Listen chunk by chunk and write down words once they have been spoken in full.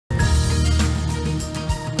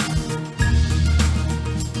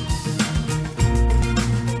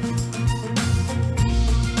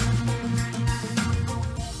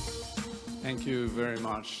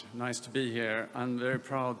much. Nice to be here. I'm very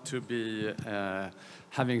proud to be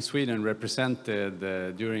having Sweden represented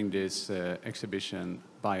during this exhibition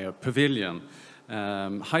by a pavilion.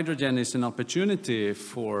 Hydrogen is an opportunity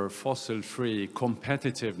for fossil-free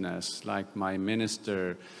competitiveness, like my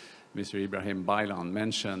minister, Mr. Ibrahim Baylan,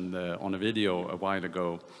 mentioned on a video a while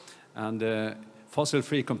ago. And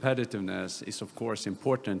fossil-free competitiveness is, of course,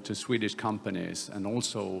 important to Swedish companies and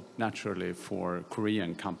also, naturally, for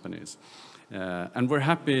Korean companies. And we're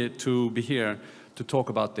happy to be here to talk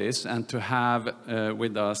about this and to have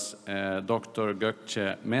with us Dr.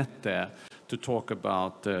 Gökçe Mete to talk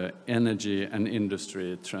about energy and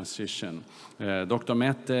industry transition. Dr.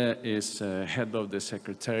 Mete is head of the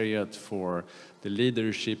Secretariat for the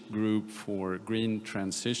Leadership Group for Green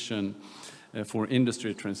Transition, for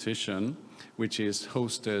Industry Transition, which is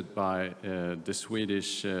hosted by the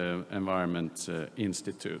Swedish Environment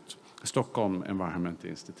Institute, Stockholm Environment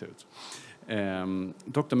Institute.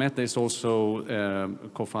 Dr. Mete is also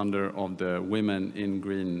co-founder of the Women in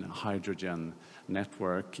Green Hydrogen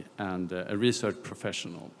Network and a research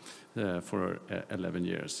professional for 11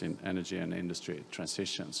 years in energy and industry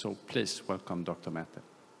transition. So please welcome Dr. Mete.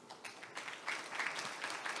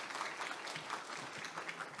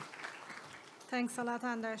 Thanks a lot,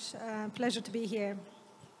 Anders. Pleasure to be here.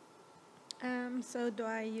 So do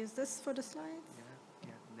I use this for the slides? Yeah,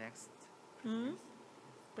 next.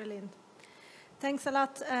 Brilliant. Thanks a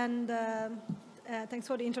lot, and thanks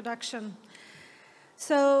for the introduction.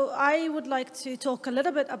 So I would like to talk a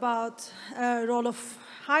little bit about the role of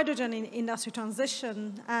hydrogen in industry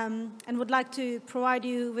transition and would like to provide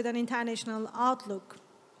you with an international outlook.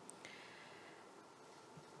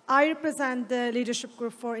 I represent the Leadership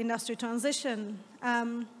Group for Industry Transition.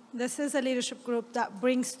 This is a leadership group that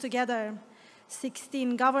brings together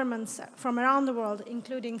 16 governments from around the world,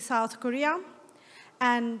 including South Korea,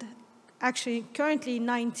 and actually currently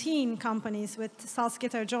 19 companies, with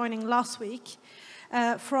Salzgitter joining last week,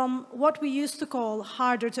 from what we used to call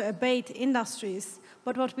harder to abate industries,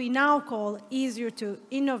 but what we now call easier to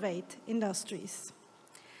innovate industries.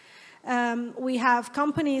 We have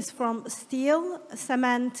companies from steel,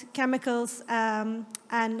 cement, chemicals,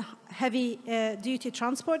 and heavy-duty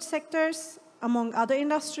transport sectors, among other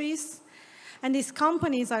industries. And these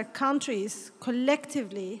companies are countries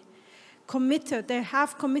collectively committed, they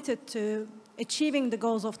have committed to achieving the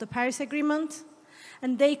goals of the Paris Agreement,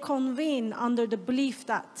 and they convene under the belief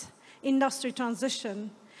that industry transition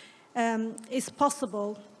is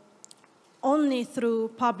possible only through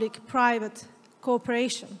public-private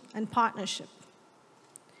cooperation and partnership.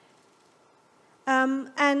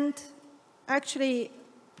 And actually,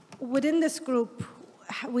 within this group,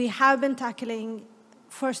 we have been tackling,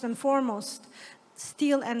 first and foremost,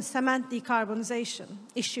 steel and cement decarbonization,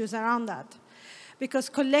 issues around that. Because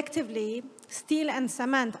collectively, steel and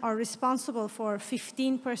cement are responsible for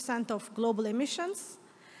 15% of global emissions,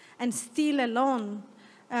 and steel alone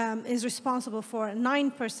is responsible for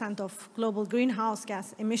 9% of global greenhouse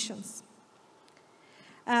gas emissions.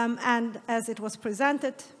 And as it was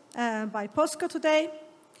presented by POSCO today,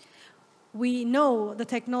 we know the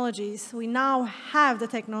technologies, we now have the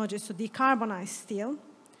technologies to decarbonize steel,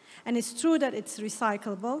 and it's true that it's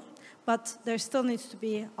recyclable, but there still needs to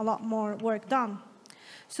be a lot more work done.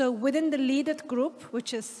 So within the LeadIT group,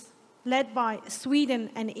 which is led by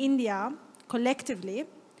Sweden and India collectively,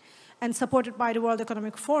 and supported by the World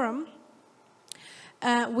Economic Forum,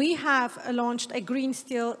 we have launched a green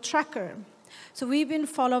steel tracker. So we've been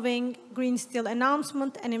following green steel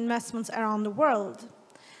announcements and investments around the world.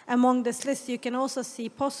 Among this list, you can also see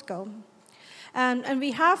POSCO. And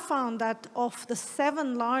we have found that of the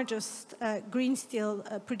 7 largest green steel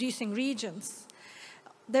producing regions,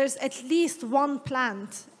 there's at least one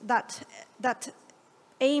plant that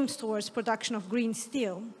aims towards production of green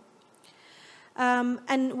steel.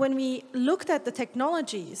 And when we looked at the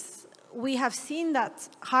technologies, we have seen that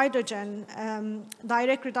hydrogen,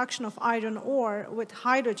 direct reduction of iron ore with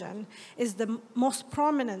hydrogen, is the most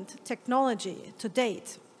prominent technology to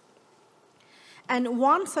date. And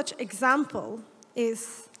one such example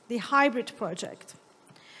is the HYBRID project.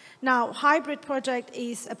 Now, HYBRID project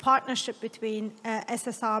is a partnership between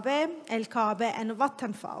SSAB, LKAB, and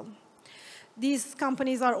Vattenfall. These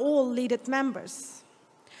companies are all LeadIT members.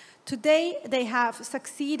 Today, they have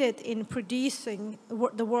succeeded in producing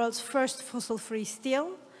the world's first fossil-free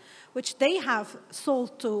steel, which they have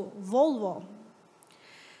sold to Volvo.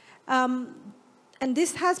 And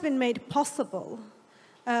this has been made possible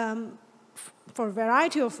for a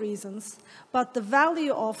variety of reasons, but the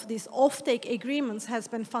value of these offtake agreements has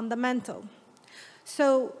been fundamental.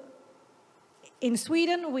 So in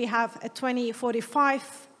Sweden, we have a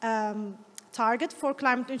 2045 target for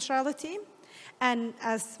climate neutrality. And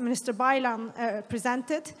as Minister Baylan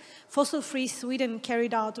presented, Fossil-Free Sweden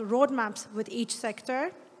carried out roadmaps with each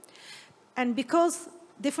sector. And because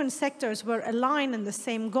different sectors were aligned in the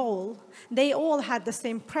same goal, they all had the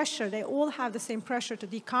same pressure. They all have the same pressure to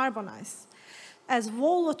decarbonize. As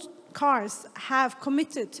Volvo cars have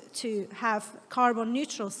committed to have carbon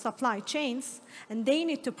neutral supply chains, and they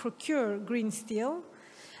need to procure green steel,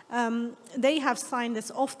 they have signed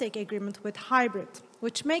this offtake agreement with Hybrid,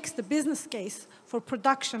 which makes the business case for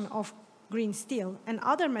production of green steel and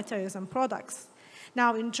other materials and products.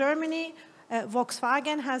 Now in Germany,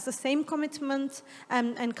 Volkswagen has the same commitment,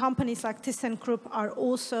 and companies like ThyssenKrupp are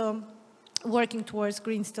also working towards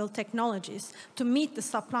green steel technologies to meet the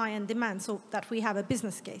supply and demand so that we have a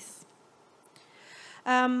business case.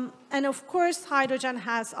 And of course, hydrogen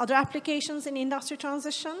has other applications in industry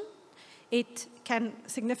transition. It can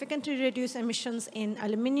significantly reduce emissions in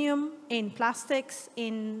aluminum, in plastics,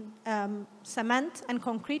 in cement and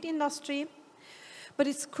concrete industry. But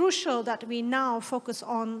it's crucial that we now focus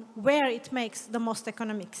on where it makes the most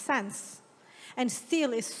economic sense. And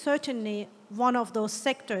steel is certainly one of those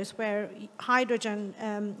sectors where hydrogen,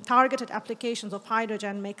 targeted applications of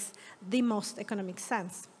hydrogen makes the most economic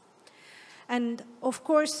sense. And of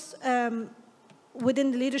course,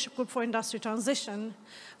 within the Leadership Group for Industry Transition,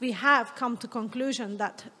 we have come to the conclusion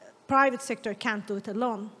that private sector can't do it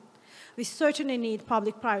alone. We certainly need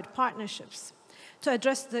public-private partnerships to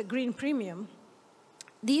address the green premium.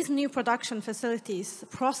 These new production facilities,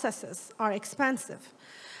 processes, are expensive.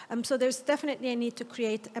 So there's definitely a need to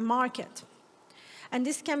create a market. And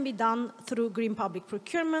this can be done through green public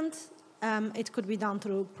procurement. It could be done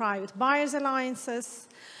through private buyers alliances.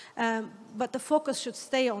 But the focus should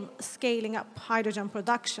stay on scaling up hydrogen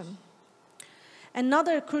production.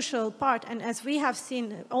 Another crucial part, and as we have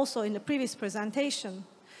seen also in the previous presentation,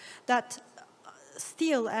 that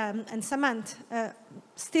steel and cement,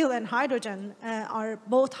 steel and hydrogen are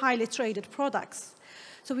both highly traded products.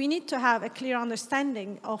 So we need to have a clear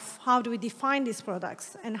understanding of how do we define these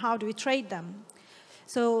products and how do we trade them.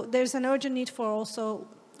 So there's an urgent need for also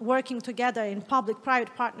working together in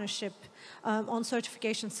public-private partnership on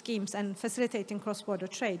certification schemes and facilitating cross-border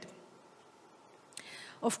trade.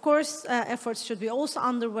 Of course, efforts should be also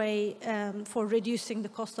underway for reducing the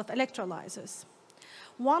cost of electrolyzers.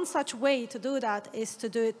 One such way to do that is to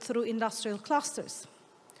do it through industrial clusters.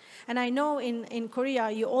 And I know in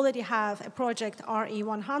Korea you already have a project,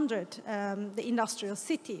 RE100, the industrial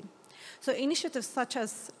city. So initiatives such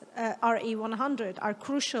as RE100 are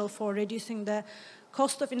crucial for reducing the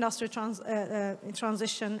cost of industrial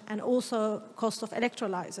transition and also cost of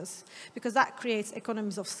electrolyzers, because that creates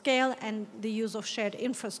economies of scale and the use of shared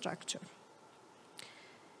infrastructure.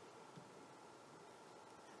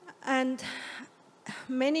 And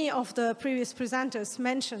many of the previous presenters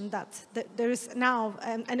mentioned that there is now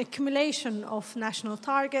an accumulation of national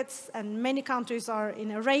targets, and many countries are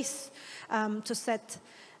in a race to set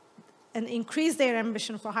and increase their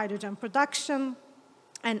ambition for hydrogen production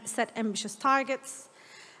and set ambitious targets.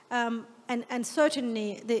 And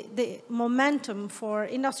certainly the momentum for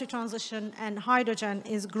industry transition and hydrogen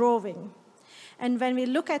is growing. And when we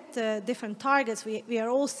look at the different targets, we are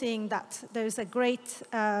all seeing that there's a great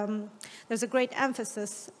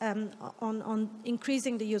emphasis on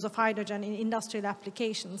increasing the use of hydrogen in industrial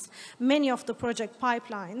applications. Many of the project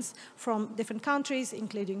pipelines from different countries,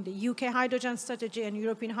 including the UK hydrogen strategy and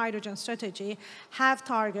European hydrogen strategy, have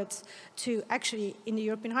targets to actually, in the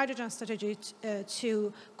European hydrogen strategy,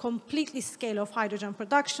 to completely scale off hydrogen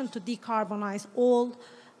production to decarbonize all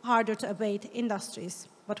harder to abate industries.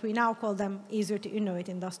 But we now call them easier to innovate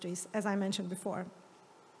industries, as I mentioned before.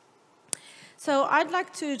 So I'd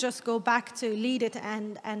like to just go back to LeadIT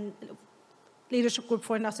and Leadership Group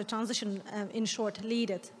for Industry Transition, in short,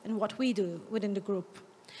 LeadIT, and what we do within the group.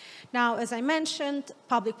 Now, as I mentioned,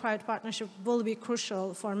 public-private partnership will be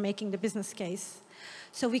crucial for making the business case.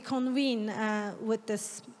 So we convene with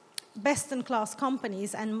this best-in-class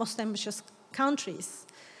companies and most ambitious countries.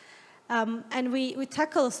 And we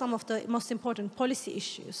tackle some of the most important policy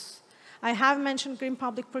issues. I have mentioned green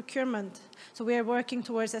public procurement. So we are working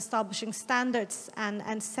towards establishing standards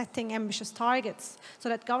and setting ambitious targets so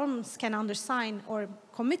that governments can undersign or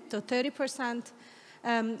commit to 30%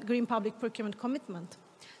 green public procurement commitment,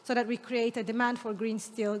 so that we create a demand for green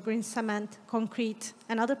steel, green cement, concrete,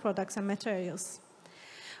 and other products and materials.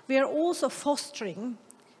 We are also fostering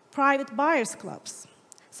private buyers clubs.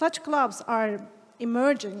 Such clubs are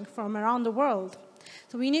emerging from around the world.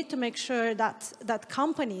 So we need to make sure that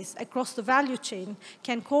companies across the value chain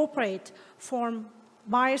can cooperate, form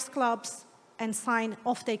buyers clubs, and sign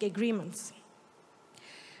offtake agreements.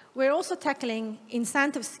 We're also tackling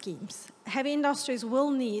incentive schemes. Heavy industries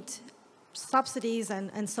will need subsidies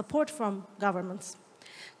and support from governments.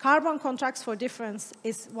 Carbon contracts for difference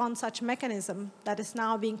is one such mechanism that is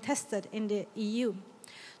now being tested in the EU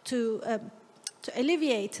to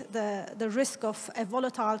alleviate the risk of a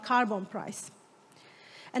volatile carbon price.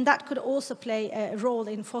 And that could also play a role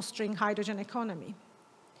in fostering hydrogen economy.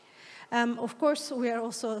 Of course, we are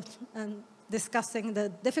also discussing the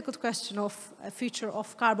difficult question of a future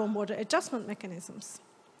of carbon border adjustment mechanisms.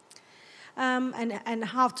 And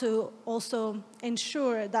how to also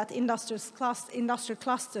ensure that industrial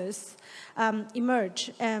clusters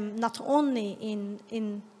emerge, not only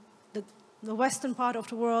in the western part of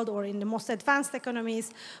the world or in the most advanced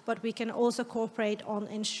economies, but we can also cooperate on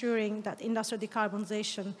ensuring that industrial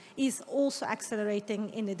decarbonization is also accelerating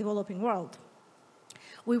in the developing world.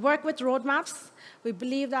 We work with roadmaps. We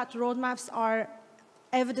believe that roadmaps are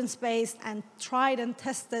evidence-based and tried and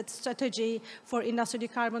tested strategy for industrial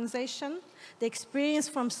decarbonization. The experience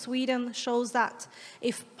from Sweden shows that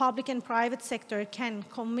if public and private sector can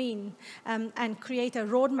convene and create a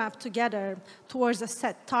roadmap together towards a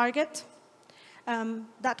set target,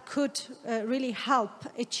 that could really help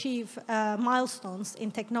achieve milestones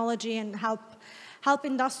in technology and help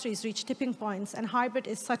industries reach tipping points. And hybrid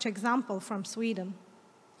is such an example from Sweden.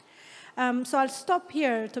 So I'll stop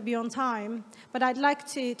here to be on time, but I'd like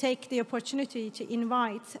to take the opportunity to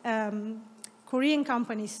invite Korean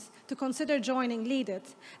companies to consider joining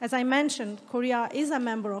LeadIT. As I mentioned, Korea is a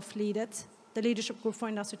member of LeadIT, the Leadership Group for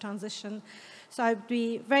Industry Transition. So I'd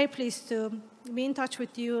be very pleased to be in touch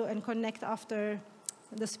with you and connect after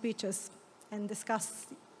the speeches and discuss